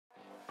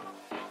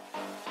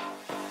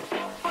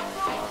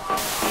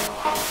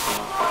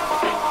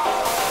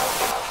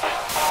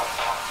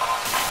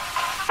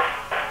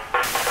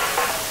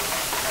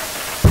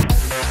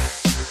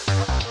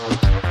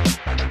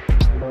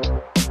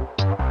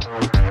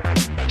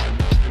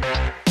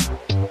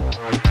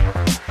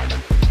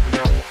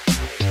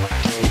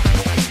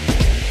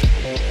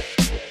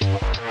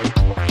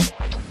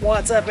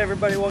What's up,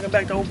 everybody? Welcome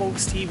back to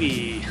Volks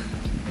TV.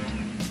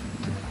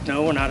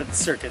 No, we're not at the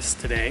circus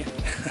today.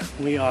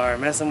 We are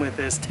messing with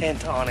this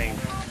tent awning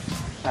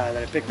that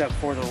I picked up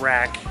for the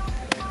rack.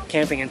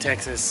 Camping in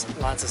Texas,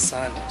 lots of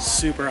sun,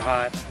 super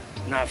hot,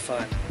 not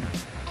fun.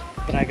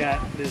 But I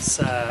got this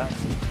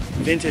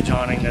vintage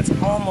awning that's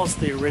almost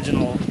the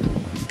original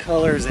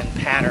colors and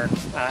pattern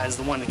as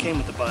the one that came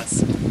with the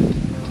bus.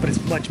 But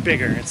it's much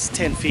bigger. It's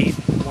 10 feet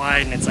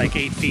wide and it's like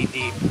 8 feet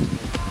deep.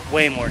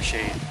 Way more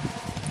shade.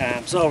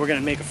 So we're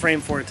gonna make a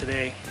frame for it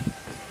today,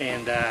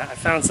 and I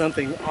found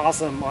something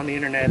awesome on the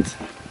internet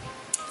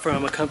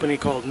from a company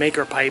called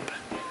Maker Pipe.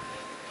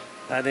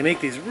 They make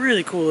these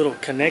really cool little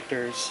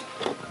connectors,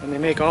 and they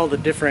make all the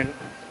different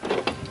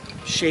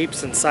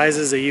shapes and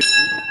sizes that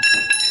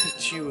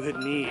you would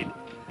need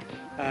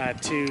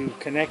to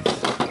connect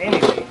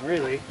anything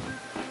really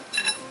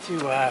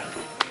to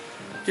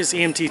just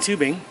EMT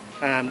tubing.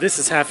 This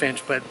is 1/2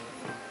 inch, but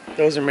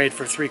those are made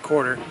for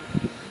 3/4.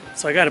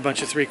 So I got a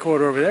bunch of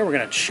 3/4 over there. We're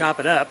gonna chop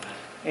it up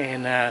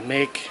and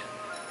make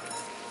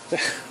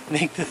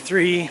the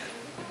three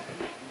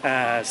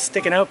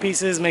sticking out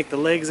pieces, make the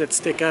legs that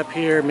stick up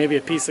here, maybe a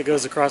piece that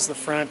goes across the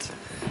front.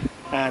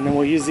 And then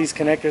we'll use these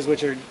connectors,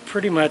 which are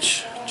pretty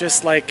much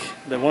just like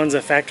the ones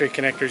that factory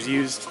connectors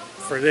used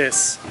for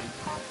this.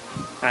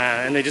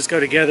 And they just go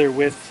together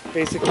with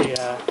basically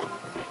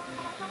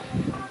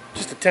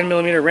just a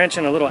 10mm wrench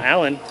and a little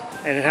Allen.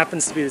 And it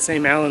happens to be the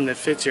same Allen that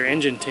fits your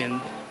engine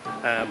tin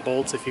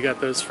bolts, if you got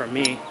those from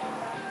me.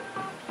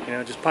 You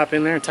know, just pop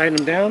in there and tighten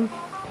them down,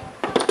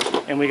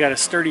 and we got a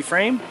sturdy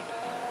frame.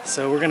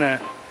 So we're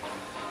gonna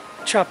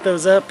chop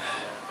those up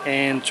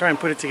and try and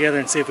put it together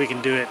and see if we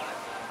can do it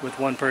with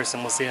one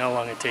person. We'll see how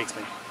long it takes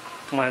me.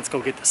 Come on, let's go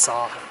get the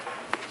saw.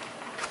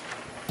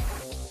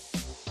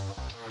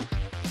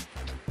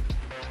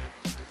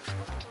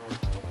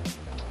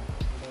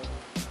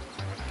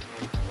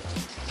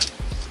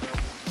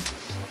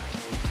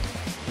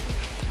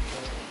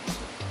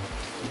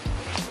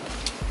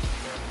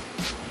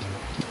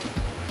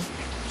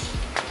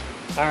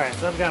 Alright,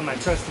 so I've got my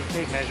trusty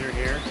tape measure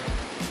here,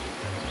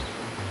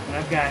 and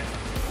I've got,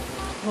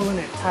 pulling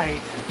it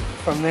tight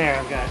from there,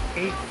 I've got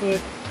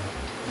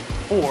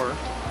 8'4", and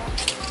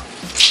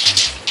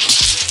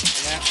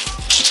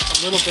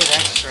that's a little bit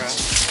extra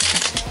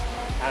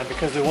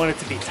because we want it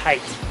to be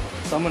tight.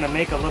 So I'm going to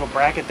make a little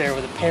bracket there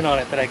with a pin on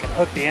it that I can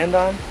hook the end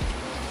on,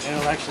 and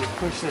it'll actually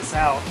push this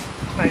out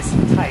nice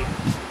and tight.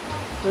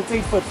 So it's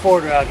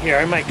 8'4" out here.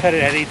 I might cut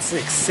it at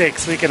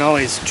 8'6". We can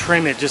always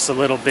trim it just a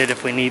little bit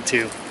if we need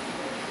to.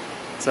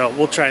 So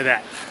we'll try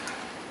that.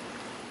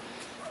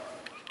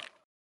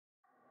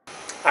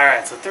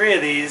 Alright, so 3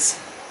 of these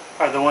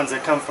are the ones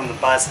that come from the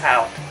bus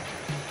out.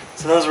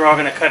 So those are all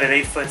going to cut at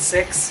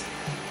 8'6".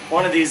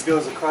 One of these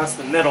goes across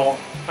the middle,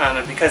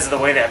 and because of the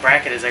way that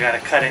bracket is, I got to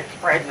cut it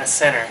right in the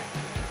center.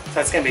 So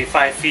that's going to be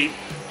 5 feet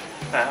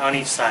on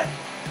each side.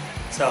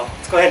 So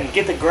let's go ahead and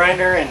get the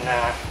grinder, and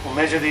we'll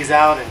measure these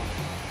out, and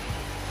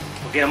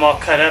we'll get them all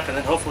cut up, and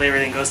then hopefully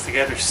everything goes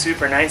together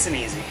super nice and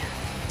easy.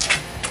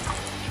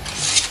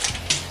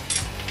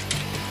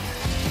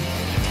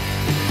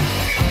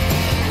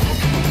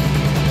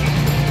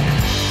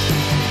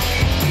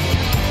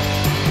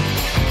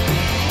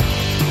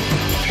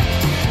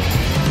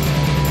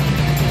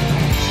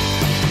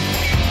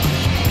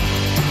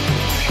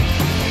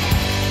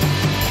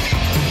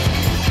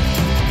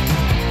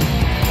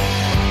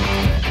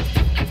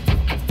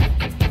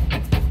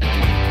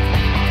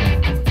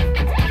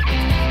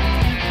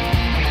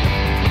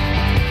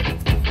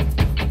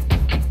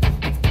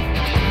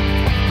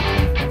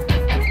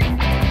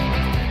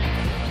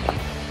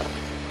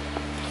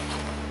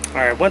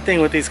 Alright, one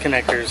thing with these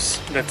connectors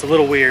that's a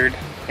little weird,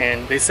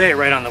 and they say it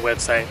right on the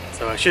website,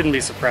 so I shouldn't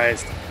be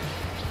surprised,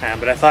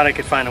 but I thought I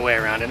could find a way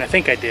around it, and I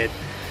think I did.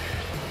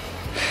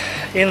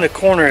 In the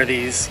corner of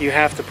these, you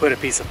have to put a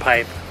piece of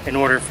pipe in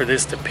order for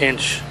this to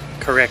pinch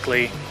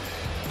correctly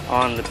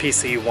on the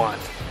piece that you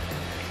want.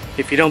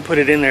 If you don't put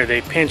it in there,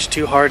 they pinch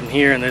too hard in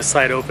here, and this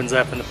side opens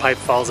up and the pipe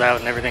falls out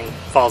and everything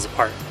falls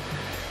apart.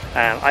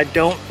 I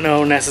don't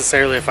know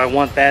necessarily if I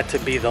want that to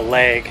be the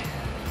leg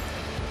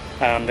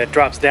that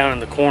drops down in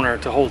the corner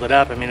to hold it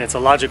up. I mean, it's a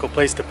logical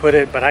place to put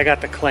it, but I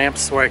got the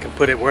clamps where I can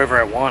put it wherever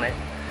I want it.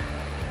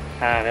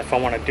 If I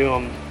want to do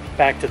them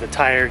back to the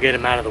tire, get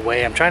them out of the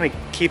way. I'm trying to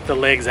keep the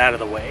legs out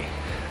of the way.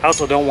 I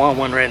also don't want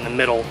one right in the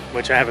middle,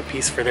 which I have a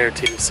piece for there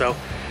too. So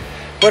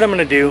what I'm going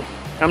to do,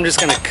 I'm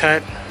just going to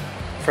cut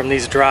from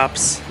these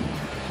drops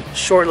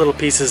short little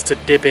pieces to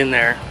dip in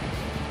there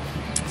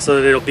so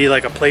that it'll be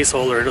like a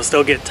placeholder. It'll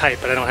still get tight,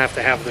 but I don't have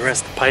to have the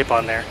rest of the pipe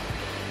on there.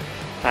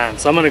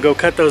 So I'm going to go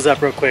cut those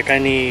up real quick. I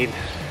need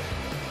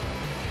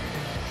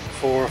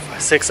 4,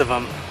 5, 6 of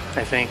them,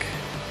 I think,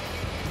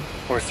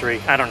 or 3.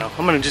 I don't know.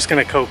 I'm just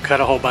going to go cut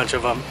a whole bunch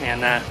of them,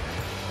 and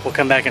we'll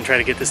come back and try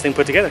to get this thing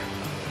put together.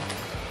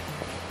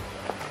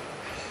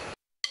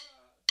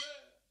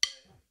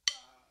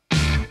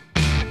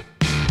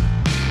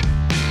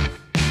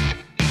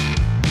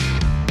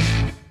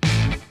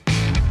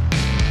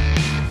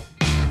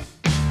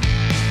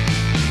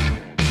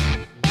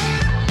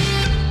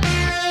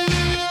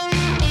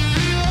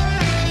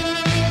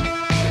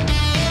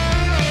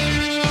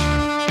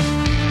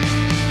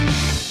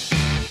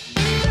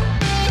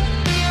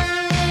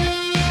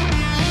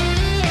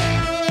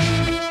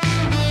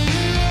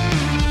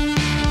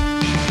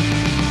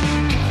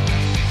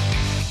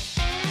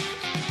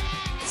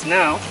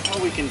 now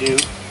what we can do,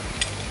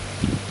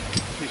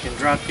 we can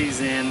drop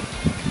these in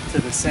to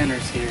the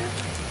centers here.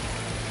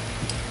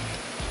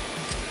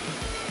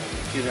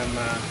 Get them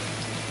a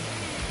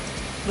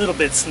little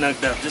bit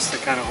snugged up just to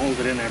kind of hold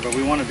it in there, but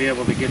we want to be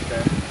able to get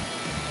the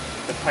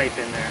pipe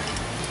in there.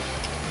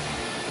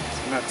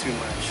 So not too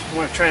much. I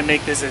want to try and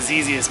make this as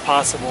easy as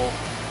possible,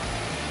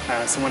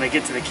 so when I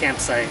get to the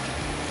campsite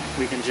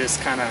we can just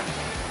kind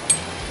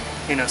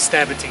of, you know,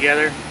 stab it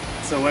together.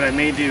 So what I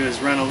may do is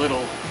run a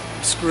little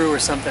screw or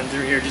something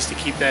through here just to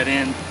keep that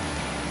in,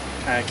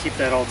 keep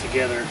that all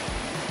together.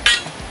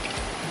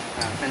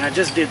 And I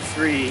just did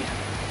 3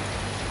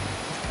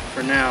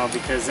 for now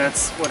because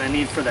that's what I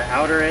need for the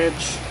outer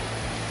edge.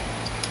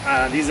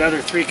 These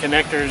other 3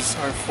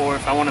 connectors are for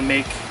if I want to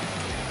make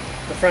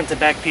the front to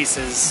back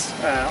pieces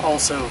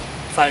also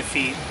 5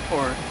 feet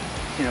or,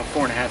 you know,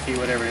 4.5 feet,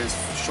 whatever it is,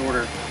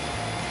 shorter,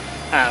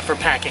 for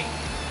packing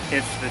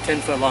if the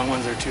 10-foot long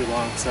ones are too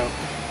long. So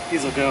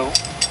these will go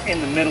in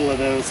the middle of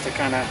those to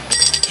kind of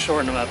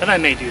shorten them up, and I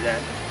may do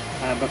that.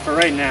 But for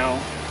right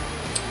now,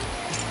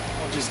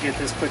 I'll just get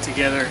this put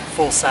together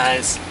full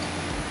size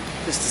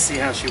just to see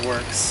how she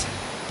works.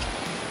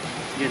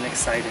 Getting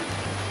excited.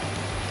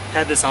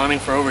 Had this awning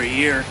for over a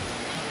year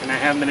and I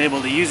haven't been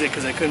able to use it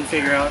because I couldn't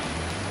figure out,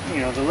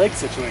 you know, the leg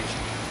situation.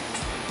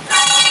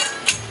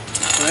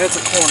 So that's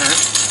a corner.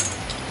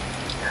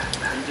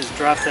 And just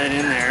drop that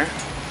in there.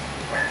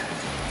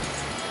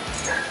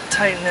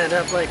 Tighten that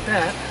up like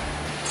that.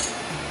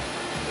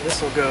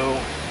 This will go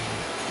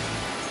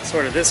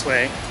sort of this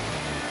way,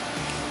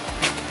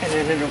 and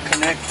then it'll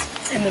connect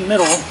in the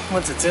middle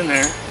once it's in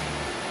there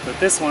with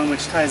this one,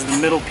 which ties the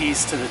middle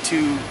piece to the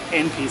 2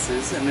 end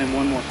pieces, and then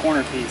one more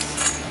corner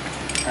piece.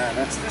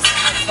 That's this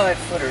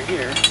 5-footer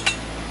here.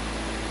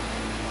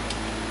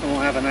 And we'll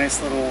have a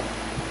nice little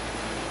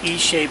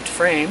E-shaped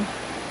frame,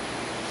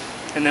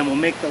 and then we'll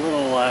make the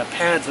little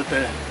pads with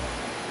the,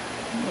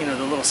 you know,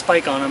 the little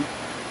spike on them,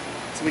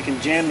 so we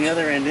can jam the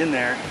other end in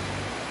there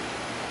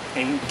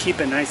and keep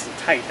it nice and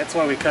tight. That's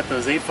why we cut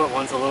those 8-foot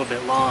ones a little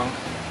bit long.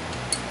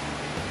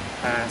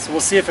 So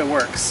we'll see if it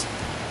works.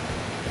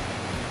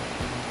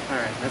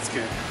 Alright, that's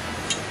good.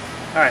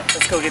 Alright,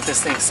 let's go get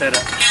this thing set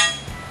up.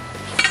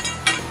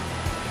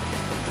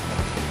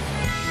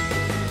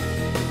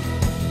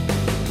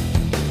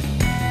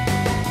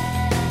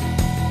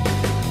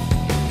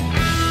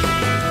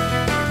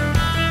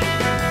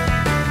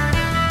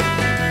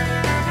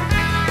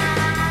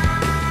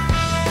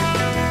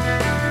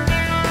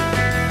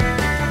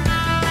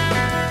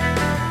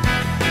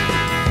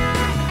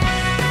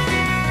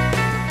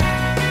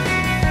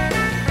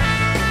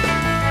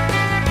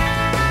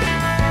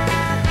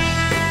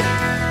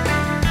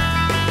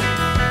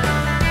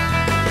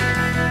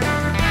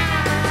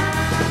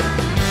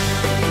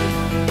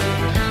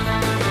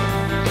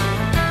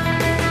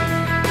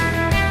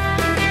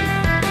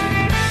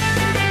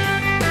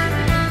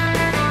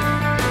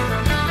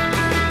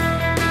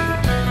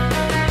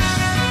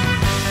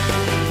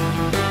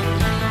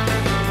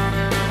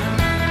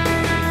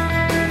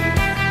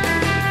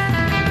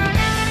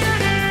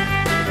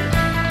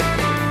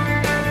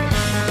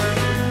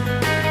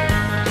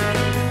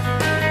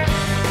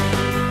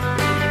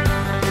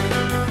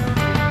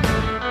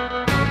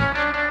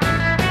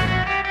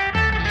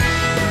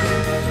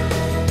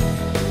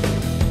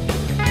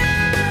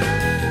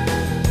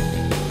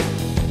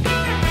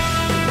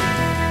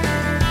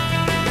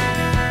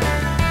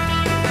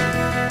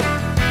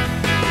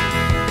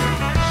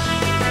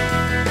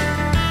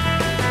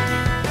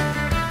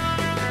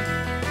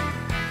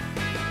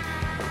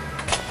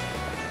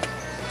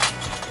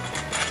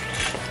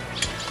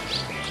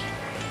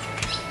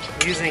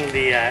 Using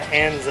the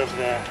ends of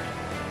the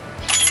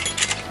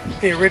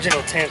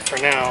original tent for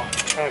now,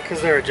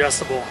 because they're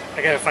adjustable.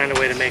 I gotta find a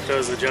way to make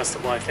those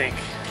adjustable, I think,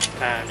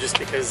 just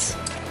because,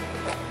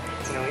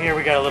 you know, here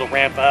we got a little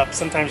ramp up.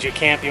 Sometimes you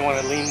camp, you want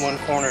to lean one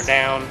corner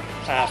down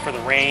for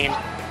the rain,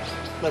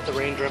 let the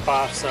rain drip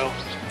off, so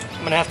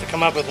I'm gonna have to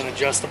come up with an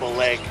adjustable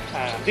leg.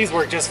 These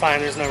work just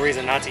fine, there's no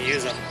reason not to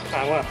use them.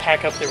 I want to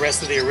pack up the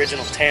rest of the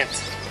original tent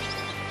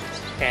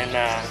and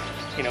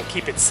you know,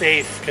 keep it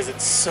safe because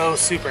it's so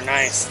super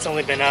nice. It's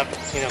only been up,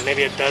 you know,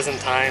 maybe a dozen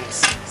times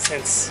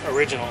since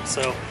original.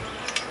 So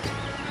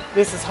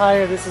this is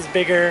higher, this is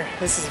bigger,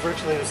 this is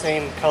virtually the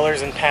same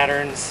colors and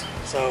patterns.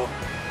 So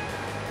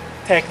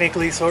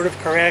technically sort of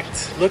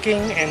correct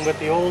looking, and with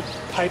the old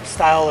pipe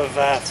style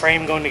of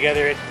frame going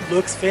together, it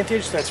looks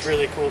vintage. That's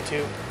really cool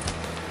too.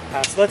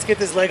 So let's get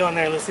this leg on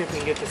there. Let's see if we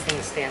can get this thing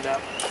to stand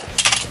up.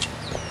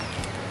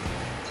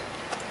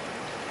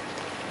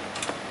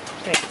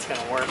 I think it's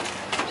gonna work.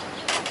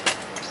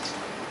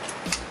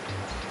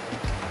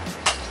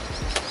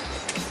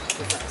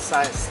 Different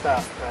size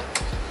stuff, but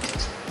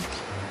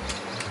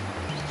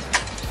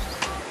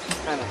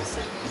kind of the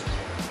same.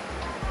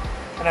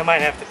 And I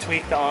might have to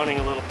tweak the awning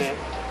a little bit.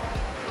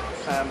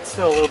 It's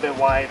still a little bit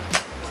wide,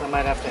 so I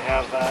might have to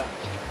have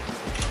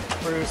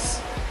Bruce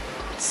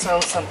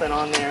sew something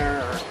on there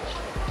or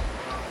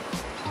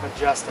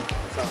adjust it.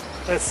 So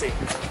let's see.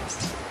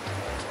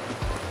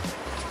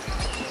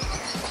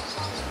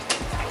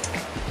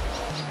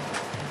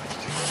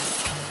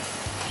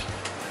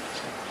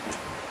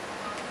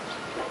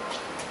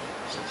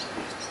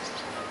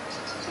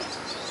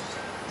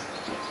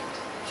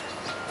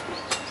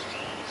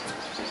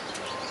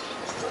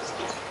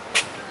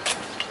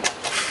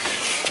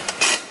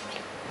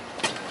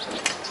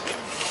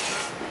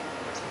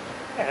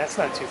 Yeah, that's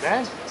not too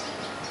bad.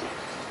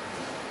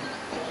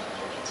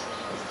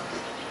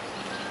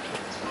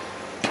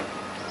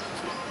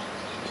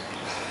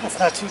 That's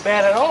not too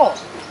bad at all.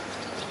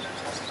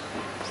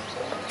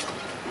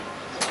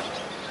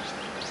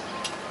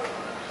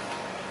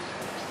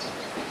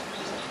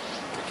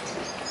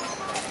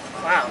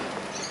 Wow.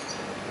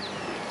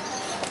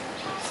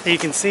 So you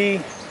can see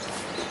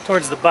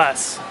towards the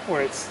bus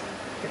where it's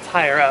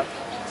higher up.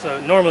 So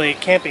normally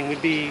camping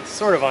would be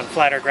sort of on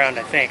flatter ground,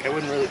 I think. I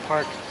wouldn't really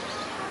park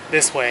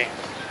this way.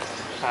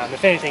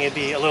 If anything, it'd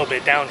be a little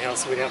bit downhill,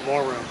 so we'd have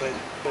more room.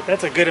 But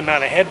that's a good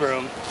amount of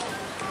headroom.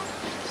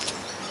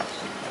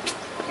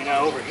 You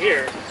know, over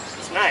here,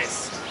 it's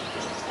nice.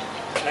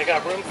 And I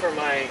got room for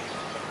my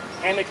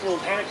little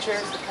hammock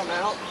chairs to come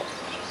out.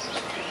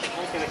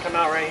 One's going to come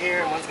out right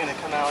here, and one's going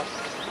to come out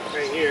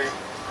right here.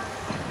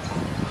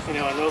 You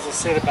know, and those will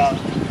sit about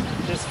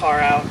this far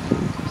out,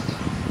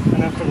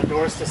 enough for the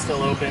doors to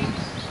still open.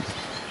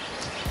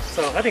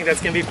 So I think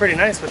that's going to be pretty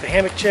nice with the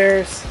hammock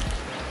chairs,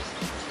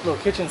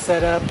 little kitchen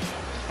setup.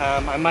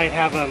 I might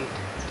have them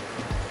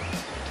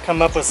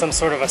come up with some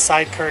sort of a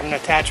side curtain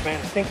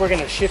attachment. I think we're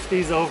going to shift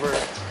these over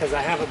because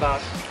I have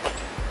about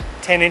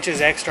 10 inches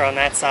extra on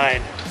that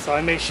side. So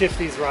I may shift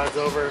these rods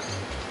over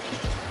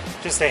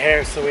just a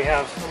hair so we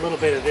have a little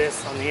bit of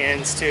this on the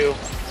ends too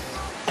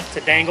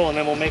to dangle, and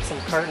then we'll make some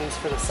curtains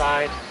for the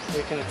side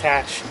we can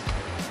attach.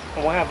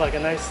 And we'll have like a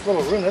nice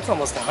little room. That's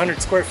almost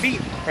 100 square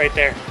feet right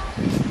there.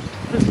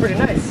 That's pretty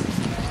nice.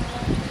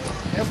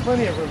 We have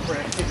plenty of room for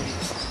activities.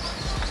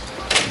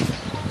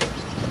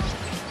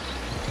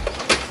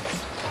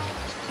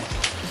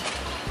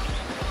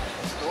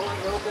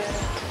 Doors open.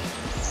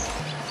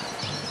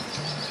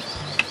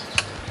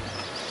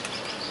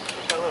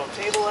 Got a little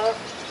table up.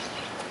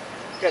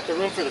 Got the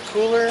room for the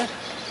cooler,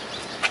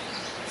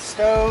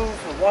 stove,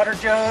 a water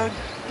jug.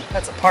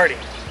 That's a party.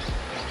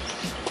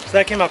 So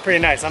that came out pretty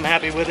nice. I'm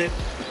happy with it.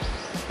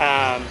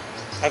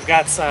 I've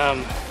got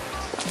some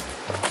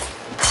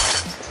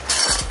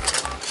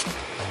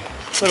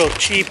little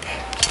cheap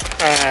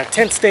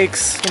tent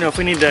stakes. You know, if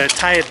we need to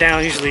tie it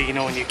down, usually, you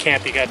know, when you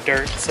camp, you got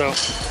dirt. So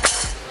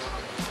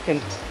you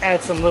can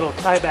add some little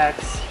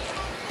tiebacks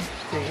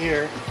to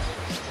here.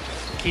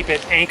 Keep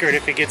it anchored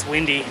if it gets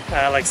windy.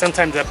 Like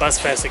sometimes at Bus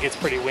Fest, it gets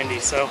pretty windy,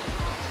 so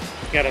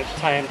you gotta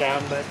tie them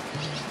down, but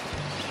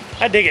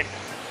I dig it.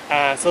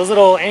 So those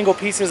little angle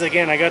pieces,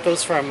 again, I got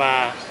those from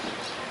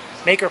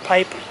Maker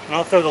Pipe, and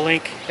I'll throw the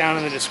link down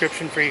in the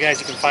description for you guys.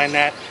 You can find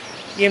that.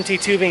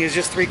 EMT tubing is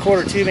just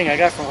 3/4 tubing I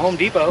got from Home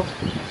Depot.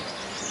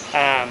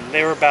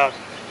 They were about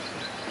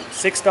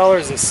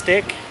 $6 a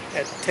stick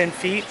at 10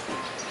 feet.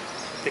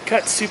 They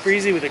cut super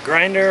easy with a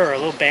grinder or a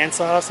little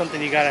bandsaw, something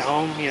you got at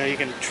home. You know, you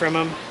can trim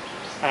them.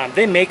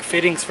 They make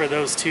fittings for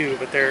those too,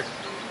 but they're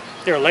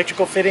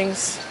electrical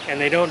fittings, and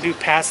they don't do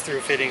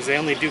pass-through fittings. They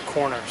only do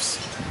corners.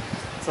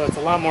 So it's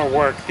a lot more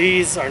work.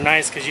 These are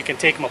nice because you can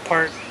take them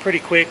apart pretty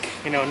quick.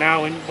 You know,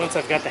 now once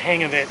I've got the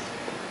hang of it,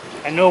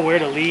 I know where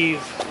to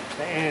leave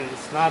the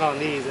ends, not on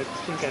these. I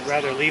think I'd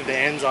rather leave the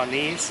ends on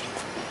these.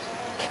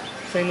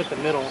 Same with the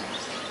middle.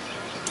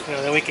 You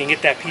know, then we can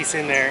get that piece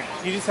in there.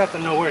 You just have to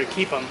know where to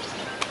keep them,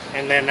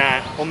 and then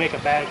we'll make a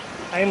bag.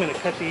 I am going to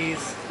cut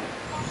these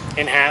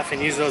in half and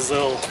use those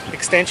little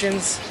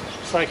extensions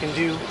so I can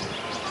do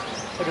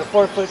like a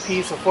 4-foot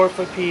piece, a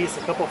 4-foot piece,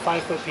 a couple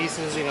 5-foot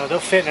pieces. You know, they'll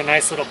fit in a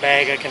nice little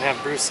bag. I can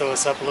have Bruce sew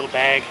us up a little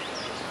bag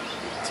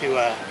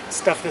to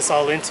stuff this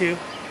all into.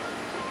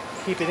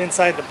 Keep it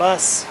inside the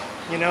bus.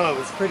 You know, it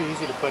was pretty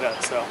easy to put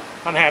up, so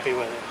I'm happy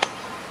with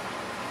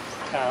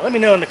it. Let me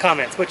know in the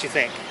comments what you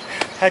think.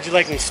 How'd you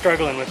like me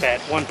struggling with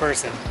that one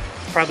person?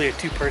 Probably a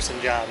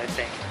 2-person job, I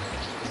think.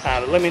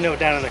 But let me know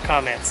down in the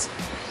comments.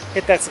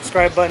 Hit that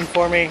subscribe button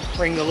for me,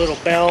 ring the little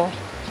bell.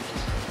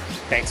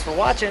 Thanks for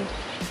watching.